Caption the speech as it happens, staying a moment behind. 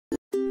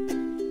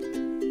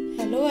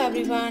Hello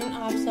everyone,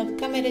 आप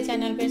सबका मेरे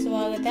चैनल पे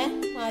स्वागत है।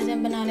 आज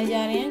हम बनाने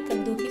जा रहे हैं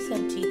कद्दू की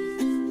सब्जी।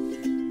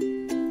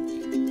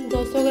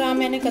 200 ग्राम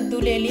मैंने कद्दू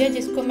ले लिया,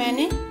 जिसको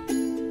मैंने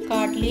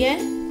काट लिया है।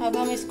 अब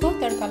हम इसको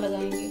तड़का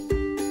लगाएंगे।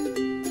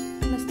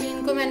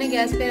 मस्तीन को मैंने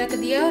गैस पे रख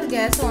दिया और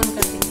गैस ऑन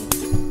कर देंगे।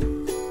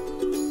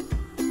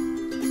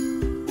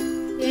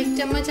 1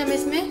 चम्मच हम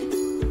इसमें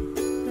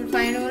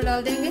रिफाइंड ऑयल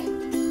डाल देंगे।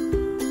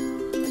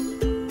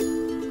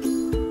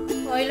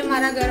 ऑयल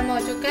हमारा गर्म हो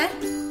चुका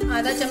है।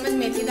 आधा चम्मच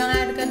मेथी दाना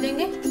ऐड कर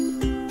देंगे।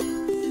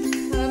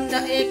 अब हम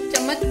 1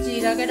 चम्मच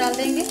जीरा का डाल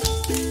देंगे।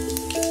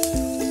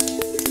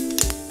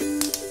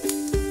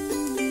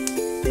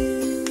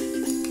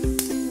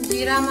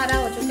 जीरा हमारा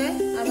हो चुका है।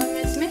 अब हम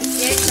इसमें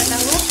 1 कटा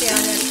हुआ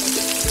प्याज ऐड कर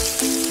देंगे।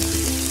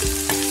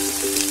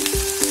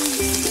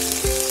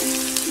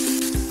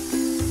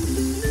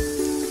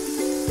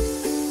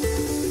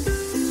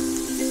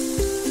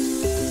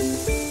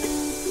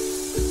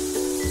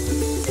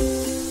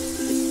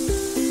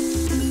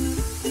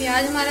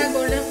 प्याज हमारा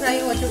गोल्डन फ्राई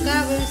हो चुका है।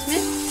 अब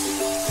इसमें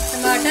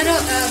टमाटर और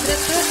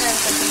अदरक को ऐड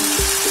कर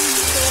देंगे।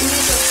 तो हमने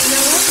जो किया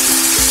वो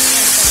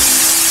ऐड कर देंगे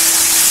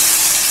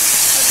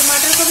और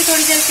टमाटर को भी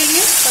थोड़ी देर के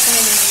लिए पकने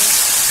देंगे।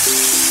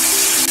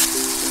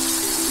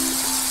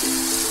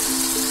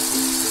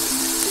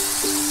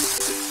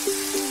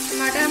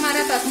 टमाटर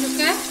हमारा पक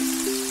चुका है।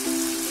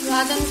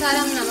 स्वाद अनुसार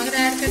हम नमक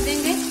ऐड कर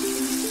देंगे।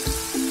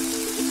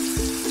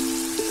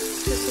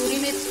 कसूरी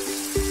मिर्च,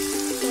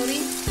 थोड़ी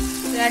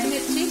रेड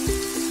मिर्ची,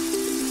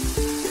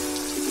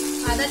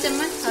 आधा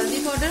चम्मच हल्दी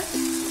पाउडर,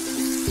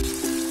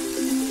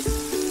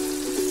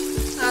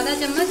 आधा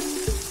चम्मच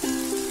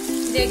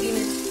देगी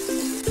मिर्च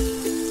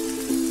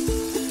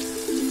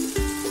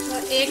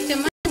और 1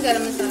 चम्मच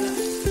गरम मसाला।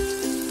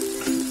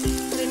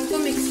 और इनको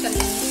मिक्स कर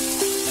लेंगे।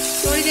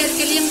 थोड़ी देर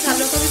के लिए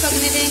मसालों को भी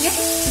पकने देंगे।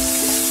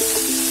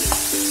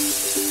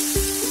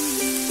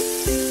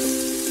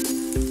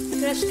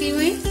 क्रश की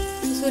हुई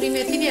कसूरी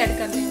मेथी भी ऐड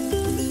कर देंगे।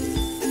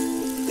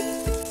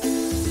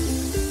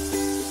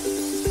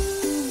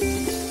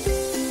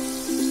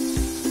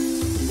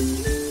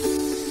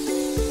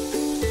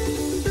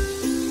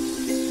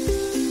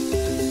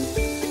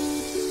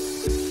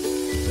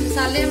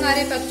 मसाले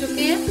हमारे पक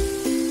चुके हैं।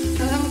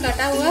 अब हम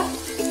कटा हुआ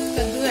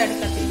कद्दू ऐड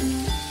कर देंगे।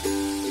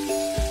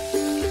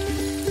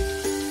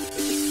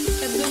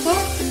 कद्दू को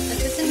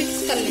अच्छे से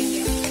मिक्स कर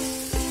लेंगे।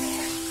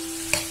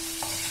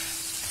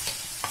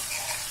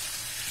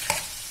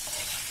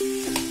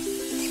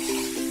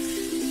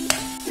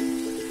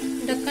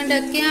 ढक्कन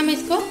ढक के हम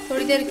इसको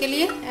थोड़ी देर के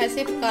लिए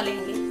ऐसे पका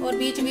लेंगे और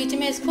बीच बीच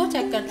में इसको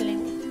चेक कर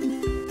लेंगे।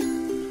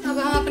 अब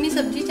हम अपनी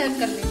सब्जी चेक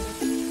कर लेंगे।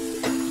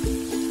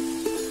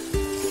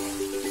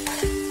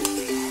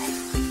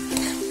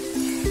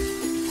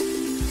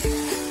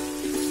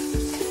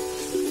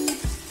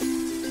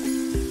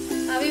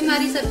 अभी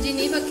हमारी सब्जी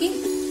नहीं पकी,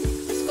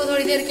 इसको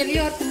थोड़ी देर के लिए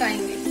और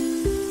पकाएंगे।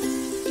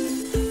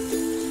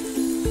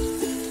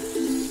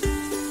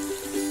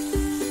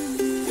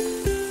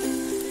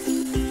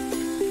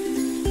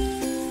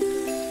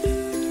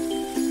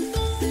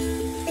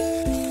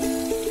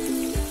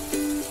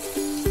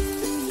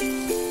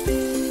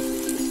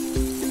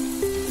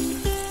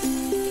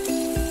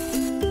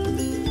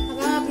 अब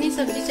हम अपनी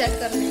सब्जी चेक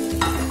कर लेंगे।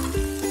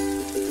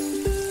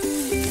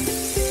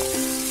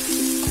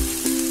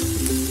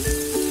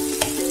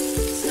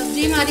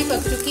 हमारी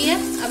पक चुकी है।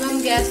 अब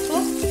हम गैस को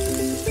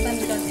बंद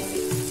कर देंगे।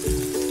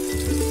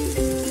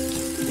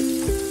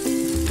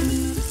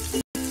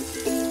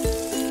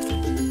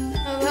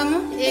 अब हम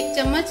 1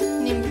 चम्मच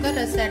नींबू का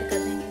रस ऐड कर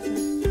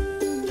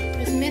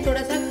देंगे। इसमें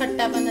थोड़ा सा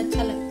खट्टापन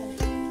अच्छा लगता है।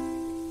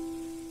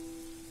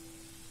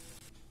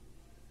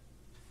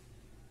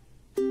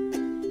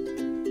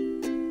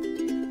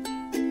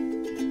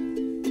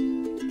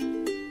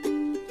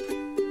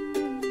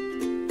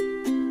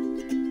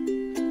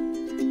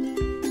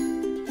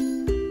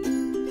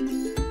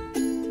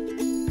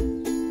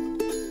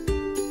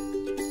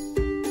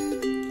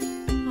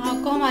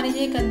 आपको हमारी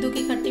ये कद्दू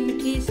की खट्टी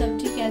मीठी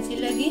सब्जी कैसी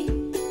लगी?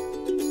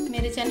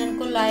 मेरे चैनल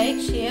को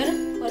लाइक, शेयर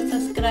और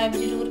सब्सक्राइब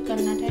जरूर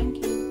करना। Thank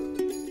you.